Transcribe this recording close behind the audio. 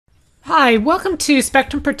Hi, welcome to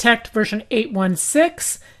Spectrum Protect version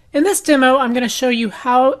 8.16. In this demo, I'm going to show you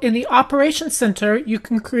how in the Operations Center you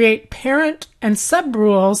can create parent and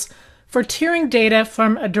subrules for tiering data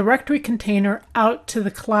from a directory container out to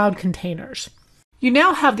the cloud containers. You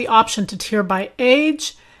now have the option to tier by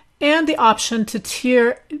age and the option to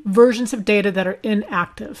tier versions of data that are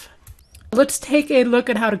inactive. Let's take a look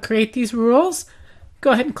at how to create these rules.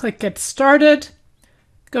 Go ahead and click Get Started,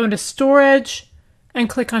 go into Storage, and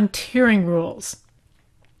click on Tiering Rules.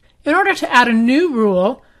 In order to add a new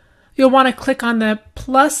rule, you'll want to click on the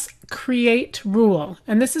plus Create Rule,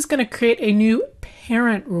 and this is going to create a new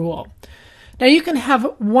parent rule. Now you can have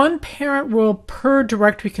one parent rule per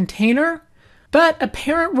directory container, but a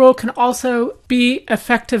parent rule can also be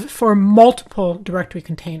effective for multiple directory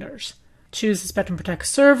containers. Choose the Spectrum Protect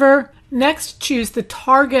server. Next, choose the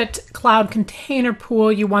target cloud container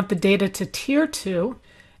pool you want the data to tier to.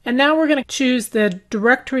 And now we're going to choose the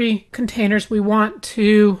directory containers we want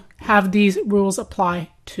to have these rules apply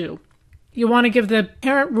to. You want to give the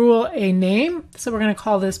parent rule a name, so we're going to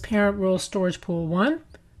call this parent rule storage pool 1.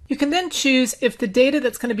 You can then choose if the data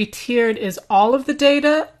that's going to be tiered is all of the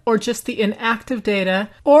data or just the inactive data,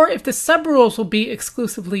 or if the subrules will be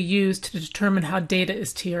exclusively used to determine how data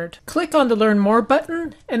is tiered. Click on the Learn More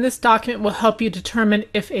button, and this document will help you determine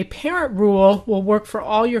if a parent rule will work for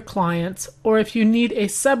all your clients, or if you need a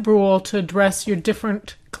subrule to address your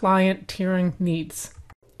different client tiering needs.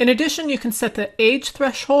 In addition, you can set the age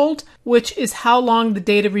threshold, which is how long the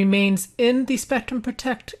data remains in the Spectrum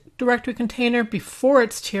Protect directory container before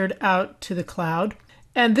it's tiered out to the cloud.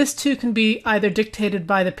 And this too can be either dictated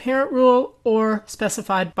by the parent rule or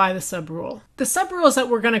specified by the subrule. The subrules that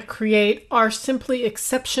we're going to create are simply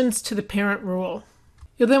exceptions to the parent rule.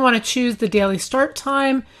 You'll then want to choose the daily start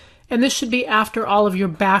time, and this should be after all of your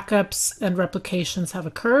backups and replications have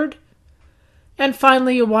occurred. And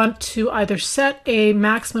finally, you'll want to either set a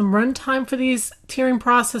maximum runtime for these tiering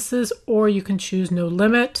processes, or you can choose no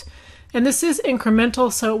limit. And this is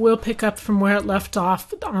incremental, so it will pick up from where it left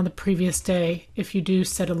off on the previous day if you do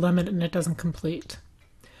set a limit and it doesn't complete.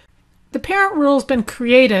 The parent rule has been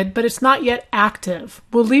created, but it's not yet active.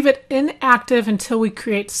 We'll leave it inactive until we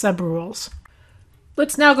create subrules.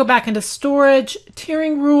 Let's now go back into Storage,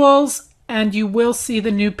 Tiering Rules, and you will see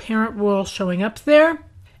the new parent rule showing up there.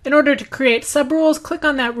 In order to create subrules, click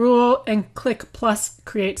on that rule and click plus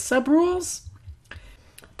Create Subrules.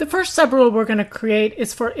 The first subrule we're going to create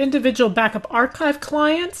is for individual backup archive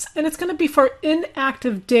clients, and it's going to be for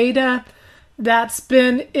inactive data that's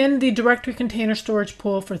been in the directory container storage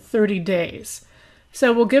pool for 30 days.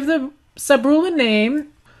 So we'll give the subrule a name.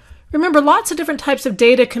 Remember, lots of different types of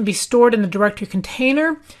data can be stored in the directory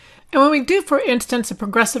container. And when we do, for instance, a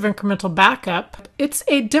progressive incremental backup, it's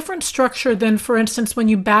a different structure than, for instance, when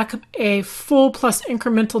you back up a full plus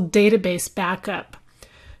incremental database backup.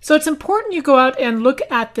 So it's important you go out and look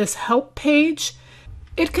at this help page.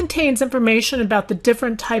 It contains information about the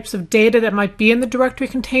different types of data that might be in the directory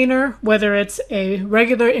container, whether it's a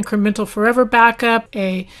regular incremental forever backup,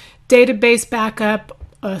 a database backup,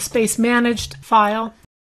 a space managed file.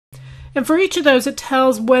 And for each of those, it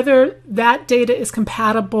tells whether that data is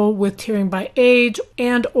compatible with tiering by age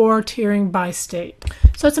and or tiering by state.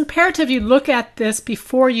 So it's imperative you look at this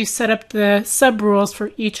before you set up the subrules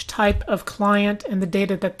for each type of client and the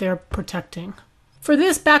data that they're protecting. For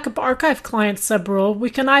this backup archive client subrule, we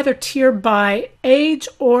can either tier by age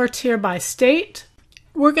or tier by state.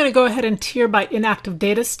 We're going to go ahead and tier by inactive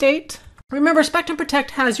data state. Remember, Spectrum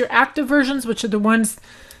Protect has your active versions, which are the ones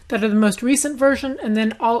that are the most recent version, and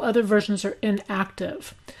then all other versions are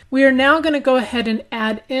inactive. We are now going to go ahead and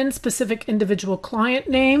add in specific individual client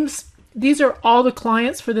names. These are all the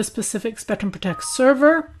clients for this specific Spectrum Protect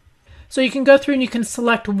server. So you can go through and you can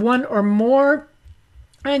select one or more,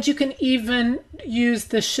 and you can even use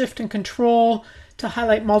the Shift and Control to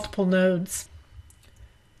highlight multiple nodes.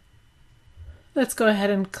 Let's go ahead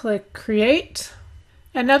and click Create.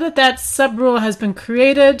 And now that that subrule has been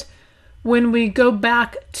created, when we go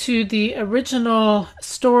back to the original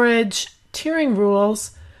storage tiering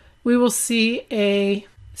rules, we will see a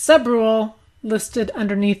subrule listed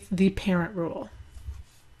underneath the parent rule.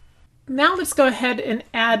 Now let's go ahead and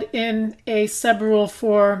add in a subrule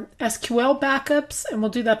for SQL backups, and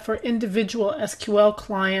we'll do that for individual SQL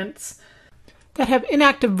clients that have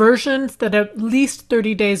inactive versions that are at least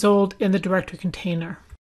 30 days old in the directory container.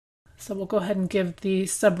 So we'll go ahead and give the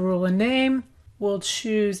subrule a name. We'll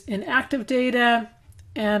choose inactive data,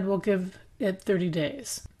 and we'll give it 30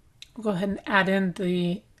 days. We'll go ahead and add in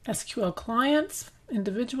the SQL clients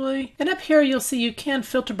individually. And up here, you'll see you can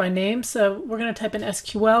filter by name. So we're going to type in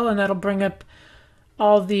SQL, and that'll bring up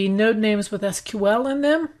all the node names with SQL in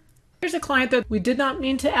them. Here's a client that we did not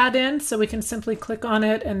mean to add in, so we can simply click on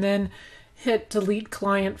it and then hit delete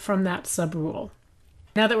client from that subrule.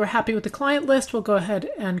 Now that we're happy with the client list, we'll go ahead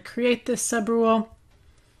and create this subrule.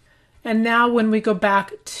 And now when we go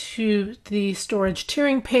back to the storage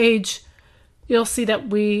tiering page, you'll see that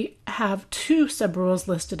we have two subrules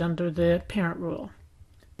listed under the parent rule.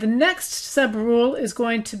 The next subrule is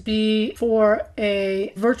going to be for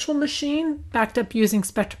a virtual machine backed up using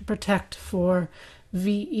Spectrum Protect for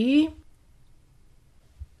VE.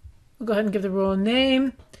 We'll go ahead and give the rule a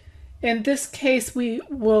name. In this case, we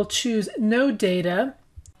will choose no data.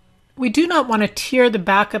 We do not want to tier the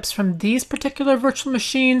backups from these particular virtual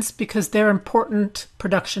machines because they're important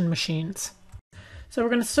production machines. So we're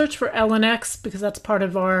going to search for LNX because that's part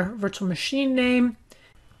of our virtual machine name.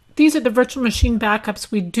 These are the virtual machine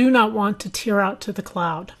backups we do not want to tier out to the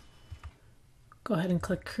cloud. Go ahead and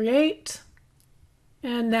click Create.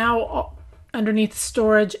 And now underneath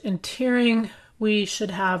Storage and Tiering, we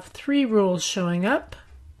should have 3 rules showing up.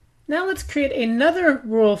 Now let's create another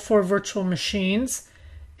rule for virtual machines.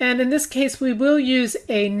 And in this case, we will use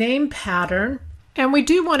a name pattern. And we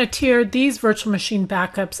do want to tier these virtual machine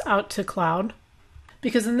backups out to cloud,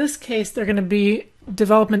 because in this case, they're going to be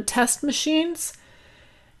development test machines.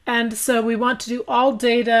 And so we want to do all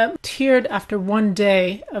data tiered after 1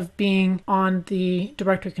 day of being on the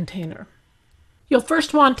directory container. You'll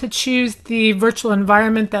first want to choose the virtual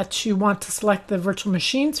environment that you want to select the virtual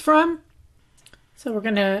machines from. So we're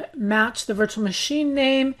going to match the virtual machine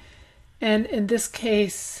name. And in this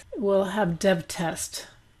case, we'll have dev test.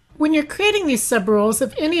 When you're creating these subrules,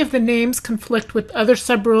 if any of the names conflict with other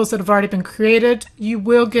subrules that have already been created, you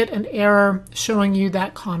will get an error showing you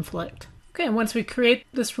that conflict. Okay, and once we create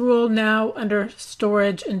this rule, now under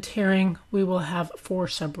storage and tiering, we will have 4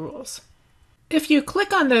 subrules. If you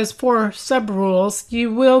click on those 4 subrules,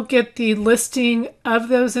 you will get the listing of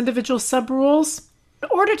those individual subrules. In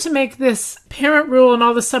order to make this parent rule and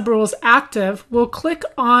all the subrules active, we'll click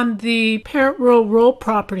on the parent rule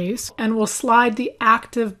properties and we'll slide the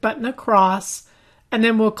active button across, and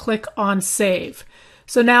then we'll click on save.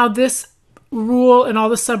 So now this rule and all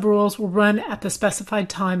the subrules will run at the specified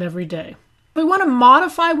time every day. If we want to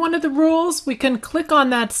modify one of the rules, we can click on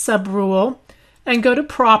that subrule and go to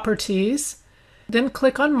properties, then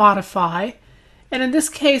click on modify. And in this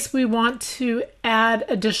case, we want to add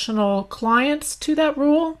additional clients to that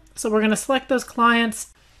rule. So we're going to select those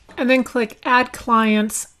clients and then click Add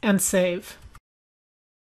Clients and save.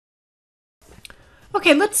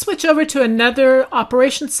 Okay, let's switch over to another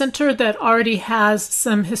operations center that already has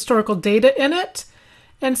some historical data in it.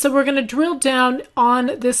 And so we're going to drill down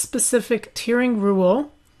on this specific tiering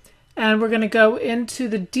rule, and we're going to go into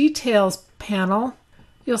the Details panel.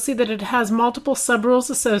 You'll see that it has multiple subrules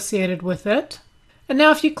associated with it. And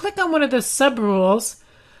now if you click on one of the subrules,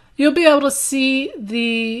 you'll be able to see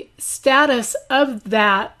the status of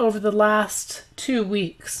that over the last 2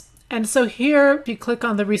 weeks. And so here, if you click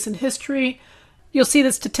on the recent history, you'll see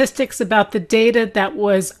the statistics about the data that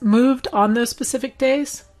was moved on those specific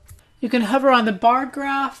days. You can hover on the bar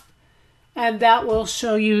graph, and that will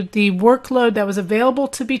show you the workload that was available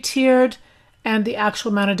to be tiered and the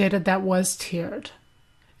actual amount of data that was tiered.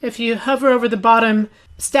 If you hover over the bottom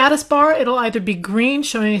status bar, it'll either be green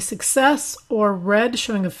showing a success or red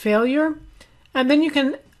showing a failure. And then you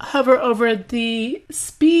can hover over the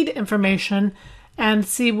speed information and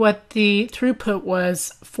see what the throughput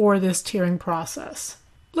was for this tiering process.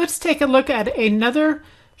 Let's take a look at another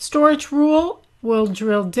storage rule. We'll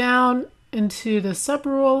drill down into the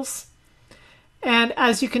subrules. And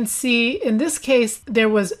as you can see, in this case, there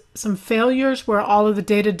was some failures where all of the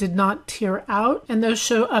data did not tier out, and those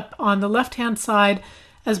show up on the left-hand side,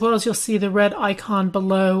 as well as you'll see the red icon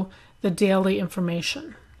below the daily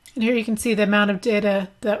information. And here you can see the amount of data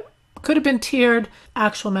that could have been tiered,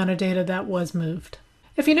 actual amount of data that was moved.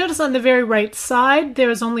 If you notice on the very right side, there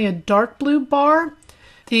is only a dark blue bar.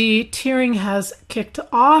 The tiering has kicked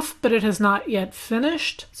off, but it has not yet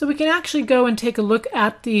finished. So we can actually go and take a look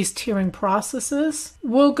at these tiering processes.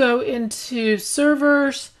 We'll go into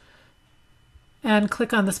servers and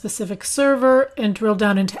click on the specific server and drill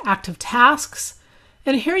down into active tasks.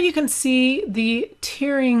 And here you can see the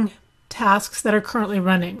tiering tasks that are currently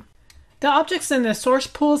running. The objects in the source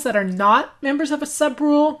pools that are not members of a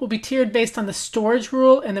subrule will be tiered based on the storage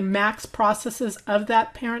rule and the max processes of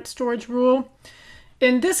that parent storage rule.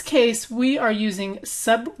 In this case, we are using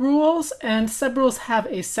subrules, and subrules have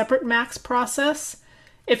a separate max process.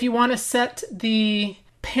 If you want to set the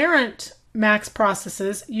parent max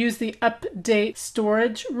processes, use the update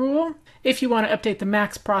storage rule. If you want to update the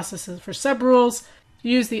max processes for subrules,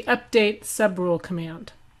 use the update subrule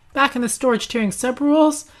command. Back in the storage tiering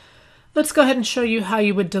subrules, Let's go ahead and show you how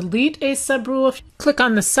you would delete a subrule. Click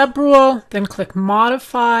on the subrule, then click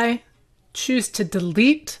Modify, choose to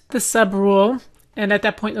delete the subrule, and at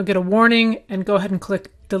that point you'll get a warning, and go ahead and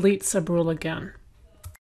click Delete Subrule again.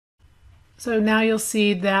 So now you'll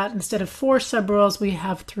see that instead of 4 subrules, we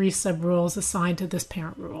have 3 subrules assigned to this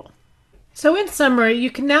parent rule. So in summary, you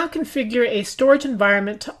can now configure a storage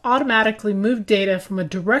environment to automatically move data from a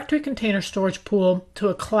directory container storage pool to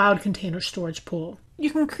a cloud container storage pool. You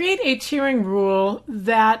can create a tiering rule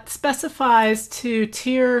that specifies to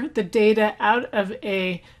tier the data out of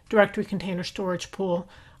a directory container storage pool,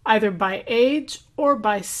 either by age or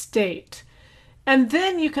by state. And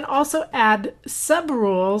then you can also add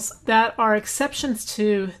subrules that are exceptions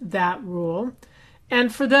to that rule.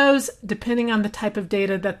 And for those, depending on the type of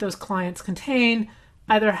data that those clients contain,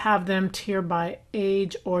 either have them tier by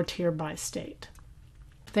age or tier by state.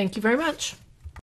 Thank you very much.